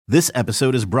This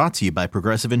episode is brought to you by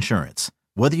Progressive Insurance.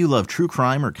 Whether you love true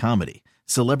crime or comedy,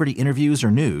 celebrity interviews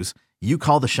or news, you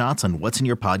call the shots on what's in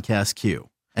your podcast queue.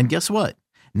 And guess what?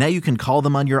 Now you can call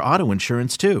them on your auto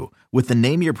insurance too with the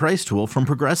Name Your Price tool from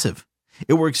Progressive.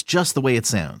 It works just the way it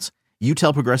sounds. You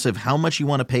tell Progressive how much you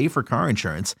want to pay for car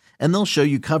insurance, and they'll show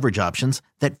you coverage options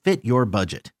that fit your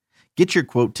budget. Get your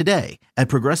quote today at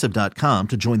Progressive.com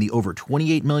to join the over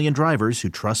 28 million drivers who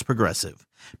trust Progressive.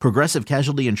 Progressive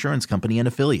Casualty Insurance Company and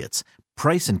Affiliates.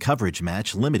 Price and coverage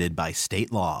match limited by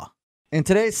state law. In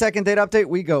today's second date update,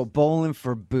 we go bowling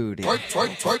for booty.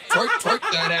 Twerk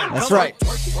that out. That's right.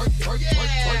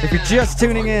 If you're just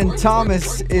tuning in,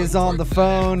 Thomas is on the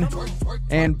phone,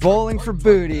 and bowling for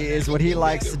booty is what he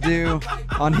likes to do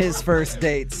on his first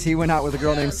dates. He went out with a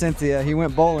girl named Cynthia. He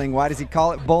went bowling. Why does he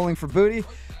call it bowling for booty?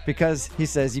 Because he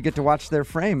says you get to watch their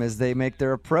frame as they make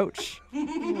their approach,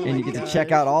 and you get to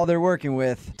check out all they're working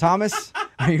with. Thomas,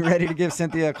 are you ready to give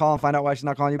Cynthia a call and find out why she's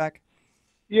not calling you back?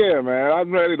 Yeah, man,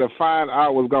 I'm ready to find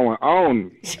out what's going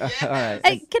on. All right.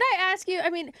 Hey, can I ask you,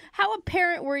 how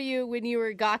apparent were you when you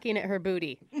were gawking at her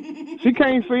booty? She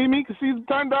can't see me because she's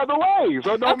turned the other way,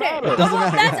 so it don't matter. It doesn't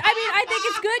matter. I think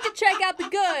it's good to check out the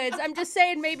goods. I'm just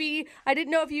saying maybe, I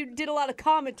didn't know if you did a lot of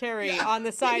commentary on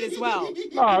the side as well.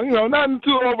 No, nothing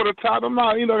too over the top. I'm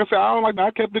not, like I said, I don't like that.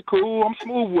 I kept it cool. I'm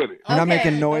smooth with it. You're not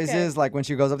making Okay. noises like when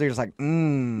she goes up there, you're just like,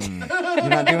 You're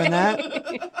not doing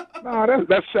that? Nah,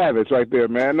 that's savage right there,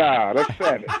 man. Nah, that's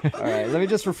savage. All right, let me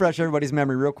just refresh everybody's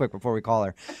memory real quick before we call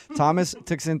her. Thomas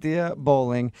took Cynthia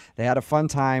bowling. They had a fun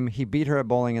time. He beat her at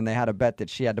bowling, and they had a bet that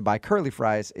she had to buy curly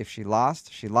fries. If she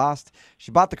lost, she lost.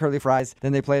 She bought the curly fries.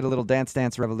 Then they played a little Dance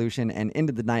Dance Revolution and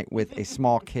ended the night with a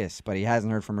small kiss, but he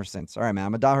hasn't heard from her since. All right, man,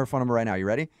 I'm going to dial her phone number right now. You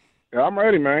ready? Yeah, I'm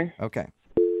ready, man. Okay.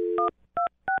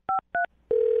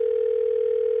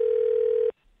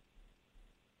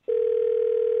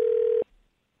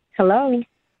 Hello.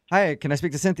 Hi, can I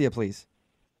speak to Cynthia, please?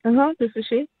 This is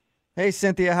she. Hey,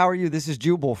 Cynthia, how are you? This is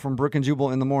Jubal from Brook and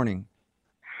Jubal in the Morning.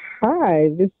 Hi,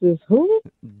 this is who?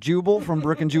 Jubal from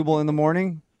Brook and Jubal in the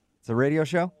Morning. It's a radio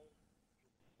show.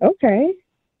 Okay.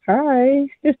 Hi.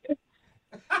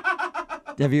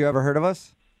 Have you ever heard of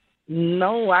us?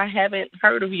 No, I haven't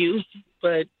heard of you,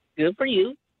 but good for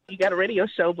you. You got a radio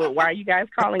show, but why are you guys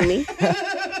calling me?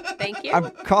 Thank you. I'm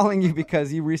calling you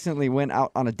because you recently went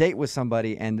out on a date with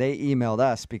somebody and they emailed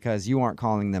us because you aren't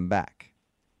calling them back.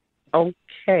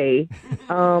 Okay.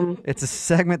 It's a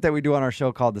segment that we do on our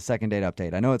show called the Second Date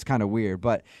Update. I know it's kind of weird,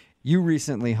 but you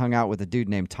recently hung out with a dude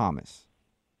named Thomas.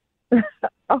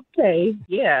 Okay.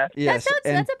 Yeah. Yes,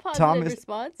 That's a positive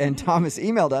response. And Thomas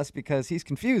emailed us because he's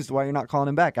confused why you're not calling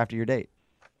him back after your date.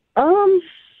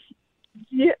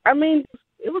 Yeah,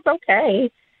 it was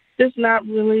okay. Just not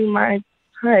really my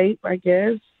type, I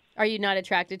guess. Are you not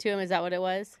attracted to him? Is that what it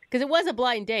was? Because it was a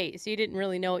blind date, so you didn't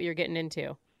really know what you're getting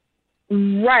into.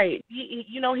 Right.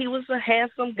 He was a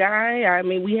handsome guy.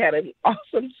 We had an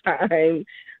awesome time.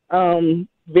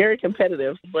 Very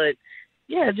competitive, but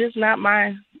yeah, just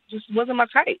wasn't my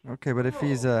type. Okay, but if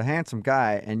he's a handsome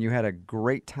guy and you had a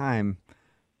great time,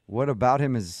 what about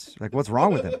him is, what's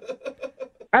wrong with him?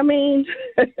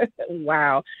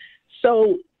 Wow.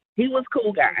 So he was a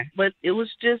cool guy, but it was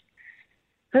just,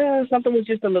 something was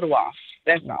just a little off.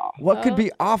 That's all. What could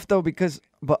be off, though?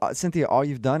 But Cynthia, all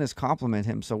you've done is compliment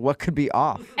him, so what could be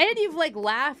off? And you've,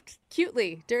 laughed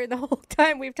cutely during the whole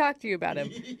time we've talked to you about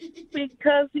him.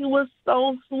 Because he was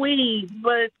so sweet,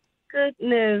 but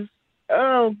goodness,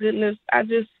 I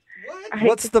hate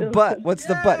What's to the feel- but? What's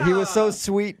the but? He was so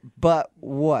sweet, but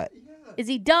what? Is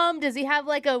he dumb? Does he have,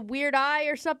 a weird eye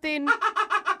or something?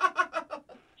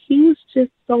 He was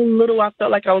just so little, I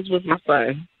felt like I was with my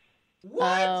son.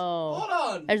 What? Oh. Hold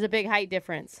on. There's a big height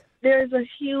difference. There's a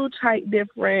huge height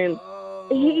difference.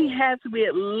 He had to be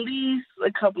at least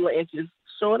a couple of inches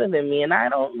shorter than me, and I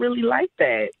don't really like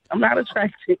that. I'm not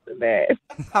attracted to that.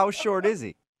 How short is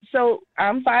he? So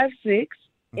I'm 5'6",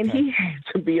 and Okay. he had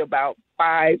to be about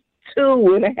 5'2.5".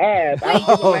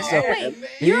 Oh, so Wait,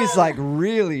 he's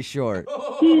really short.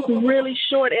 He's really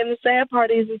short, and the sad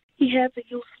part is he had to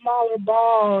use smaller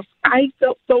balls. I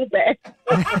felt so bad.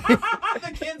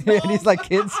 And he's like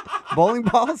kids bowling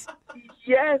balls?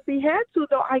 Yes, he had to,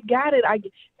 though. I got it.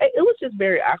 It was just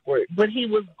very awkward, but he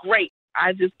was great.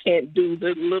 I just can't do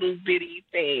the little bitty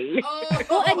thing.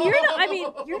 Well, and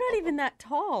you're not even that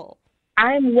tall.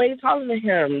 I'm way taller than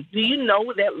him. Do you know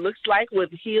what that looks like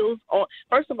with heels on?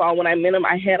 First of all, when I met him,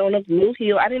 I had on a blue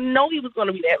heel. I didn't know he was going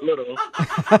to be that little.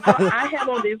 So I had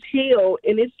on this heel,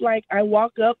 and it's like I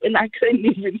walk up, and I couldn't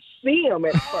even see him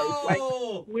at first. Like,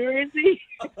 where is he?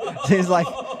 He's like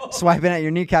swiping at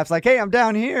your kneecaps like, hey, I'm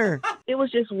down here. It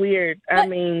was just weird. But- I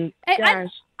mean, Hey, gosh.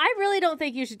 I really don't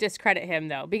think you should discredit him,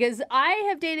 though, because I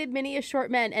have dated many a short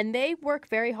men, and they work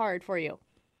very hard for you.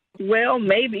 Well,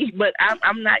 maybe, but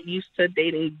I'm not used to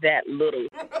dating that little.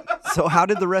 So how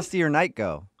did the rest of your night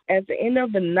go? At the end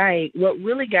of the night, what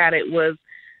really got it was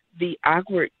the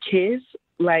awkward kiss.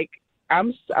 Like,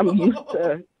 I'm used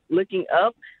to looking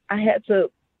up. I had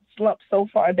to slump so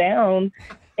far down,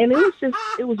 and it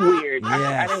was weird.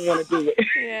 I didn't want to do it.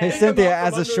 Yeah. Hey, Cynthia,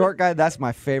 as a short guy, that's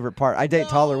my favorite part. I date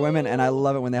taller women, and I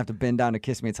love it when they have to bend down to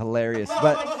kiss me. It's hilarious.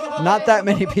 But not that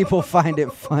many people find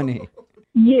it funny.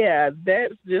 Yeah,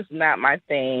 that's just not my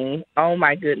thing. Oh,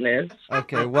 my goodness.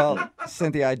 Okay, well,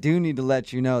 Cynthia, I do need to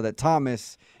let you know that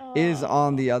Thomas is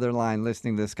on the other line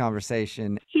listening to this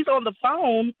conversation. He's on the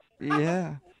phone.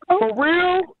 Yeah. For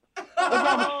real?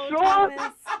 I'm short?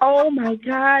 Thomas. Oh, my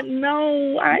God,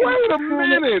 no. Wait a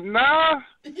minute, nah.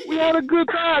 We had a good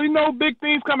time. You know, big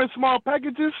things come in small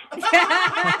packages.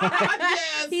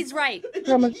 He's right.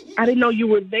 Thomas, I didn't know you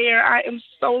were there. I am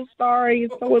so sorry.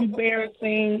 It's so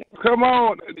embarrassing. Come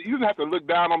on. You didn't have to look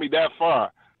down on me that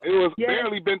far. It was Yeah.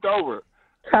 barely bent over.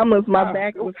 Thomas, my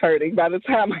back was hurting by the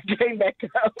time I came back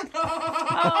up.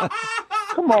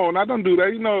 Come on, I don't do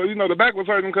that. You know, the back was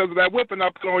hurting because of that whipping I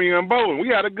put on you and Bowen. We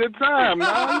had a good time,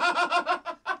 man.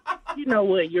 You know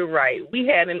what? You're right. We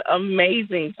had an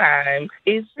amazing time.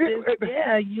 It's just,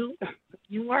 yeah, you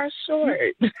are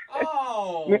short.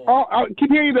 I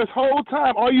keep hearing you this whole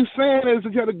time. All you saying is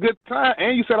that you had a good time,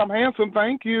 and you said I'm handsome.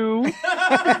 Thank you.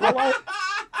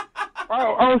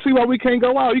 I don't see why we can't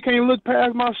go out. You can't look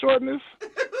past my shortness.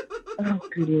 Oh,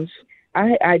 goodness.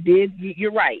 I did.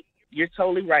 You're right. You're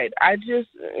totally right. I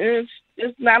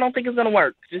don't think it's going to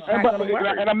work. Just not going to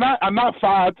work. And I'm not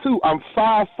 5'2". I'm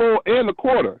 5'4" and a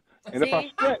quarter. And if I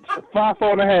stretch,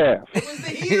 5'4" and a half.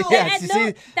 Yes, you no,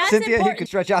 see, that's Cynthia, he important. could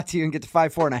stretch out to you and get to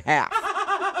 5'4" and a half.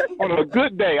 On a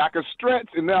good day, I can stretch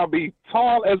and then I'll be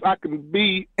tall as I can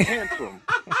be handsome.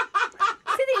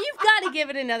 Cynthia, you've got to give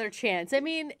it another chance. I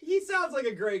mean, He sounds like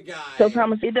a great guy. So,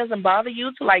 Thomas, it doesn't bother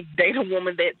you to, like, date a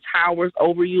woman that towers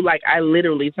over you? Like, I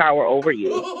literally tower over you.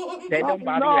 That don't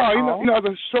bother you at all? You know, as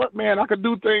a short man, I can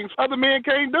do things other men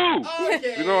can't do.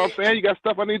 Okay. You know what I'm saying? You got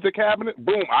stuff underneath the cabinet?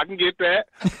 Boom, I can get that.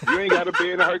 You ain't got a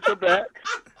bed to hurt your back.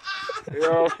 You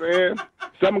know what I'm saying?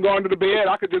 Something going to the bed,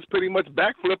 I could just pretty much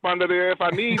backflip under there if I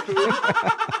need to.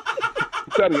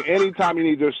 I'm telling you, anytime you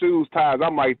need your shoes tied,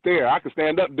 I'm right there. I can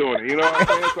stand up doing it. You know what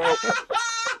I'm saying?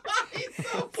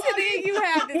 So Cynthia, you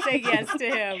have to say yes to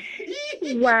him.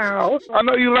 Wow. I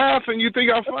know you laughing. You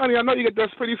think I'm funny. I know you get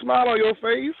that pretty smile on your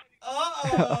face.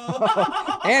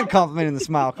 And complimenting the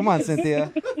smile. Come on,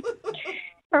 Cynthia.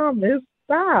 Thomas,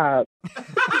 stop.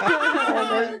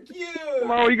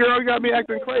 Come on, you girl, you got me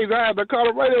acting crazy. I had to call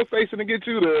the radio station to get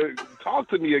you to talk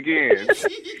to me again.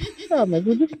 Thomas,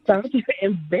 will you stop? You're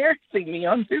embarrassing me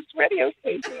on this radio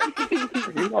station.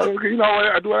 You know,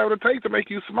 I do whatever it takes to make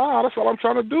you smile. That's all I'm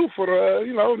trying to do for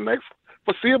the, next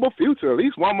foreseeable future. At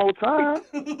least one more time.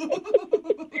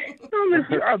 Thomas,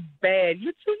 you are bad.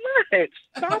 You're too much.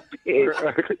 Stop it.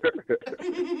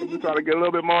 I'm just trying to get a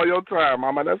little bit more of your time,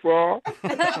 Mama. That's all.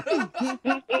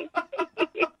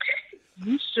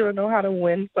 You sure know how to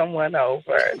win someone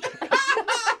over.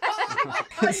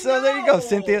 So there you go,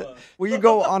 Cynthia. Will you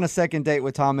go on a second date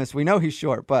with Thomas? We know he's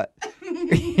short, but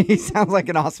he sounds like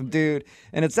an awesome dude,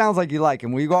 and it sounds like you like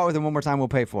him. Will you go out with him one more time? We'll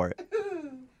pay for it.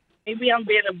 Maybe I'm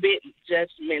being a bit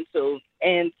judgmental,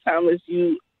 and Thomas,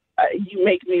 you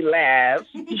make me laugh.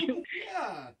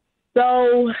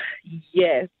 So,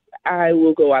 yes, I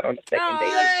will go out on a second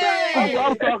date. That's what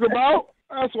I'm talking about.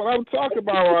 That's what I'm talking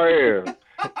about right here.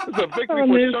 It's a victory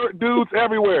for short dudes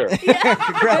everywhere.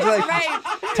 Congratulations, Right.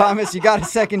 Thomas. You got a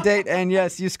second date, and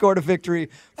yes, you scored a victory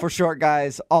for short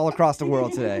guys all across the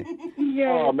world today.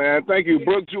 Oh, man. Thank you,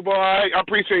 Brooke Dubois. I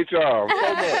appreciate y'all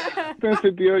so much.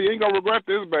 Cynthia, you ain't going to regret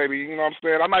this, baby. You know what I'm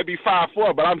saying? I might be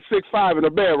 5'4", but I'm 6'5" in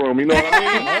the bedroom. You know what I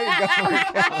mean?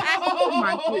 Oh,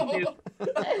 my goodness.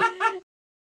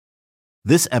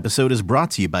 This episode is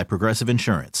brought to you by Progressive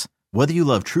Insurance. Whether you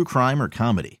love true crime or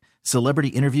comedy, celebrity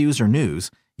interviews or news,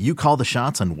 you call the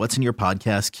shots on what's in your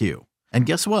podcast queue. And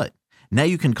guess what? Now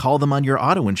you can call them on your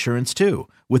auto insurance too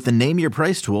with the Name Your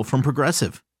Price tool from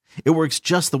Progressive. It works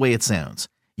just the way it sounds.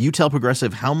 You tell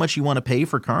Progressive how much you want to pay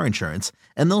for car insurance,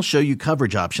 and they'll show you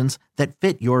coverage options that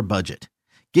fit your budget.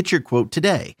 Get your quote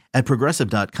today at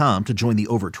Progressive.com to join the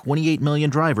over 28 million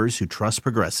drivers who trust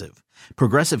Progressive.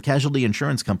 Progressive Casualty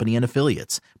Insurance Company and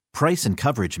Affiliates. Price and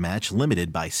coverage match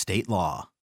limited by state law.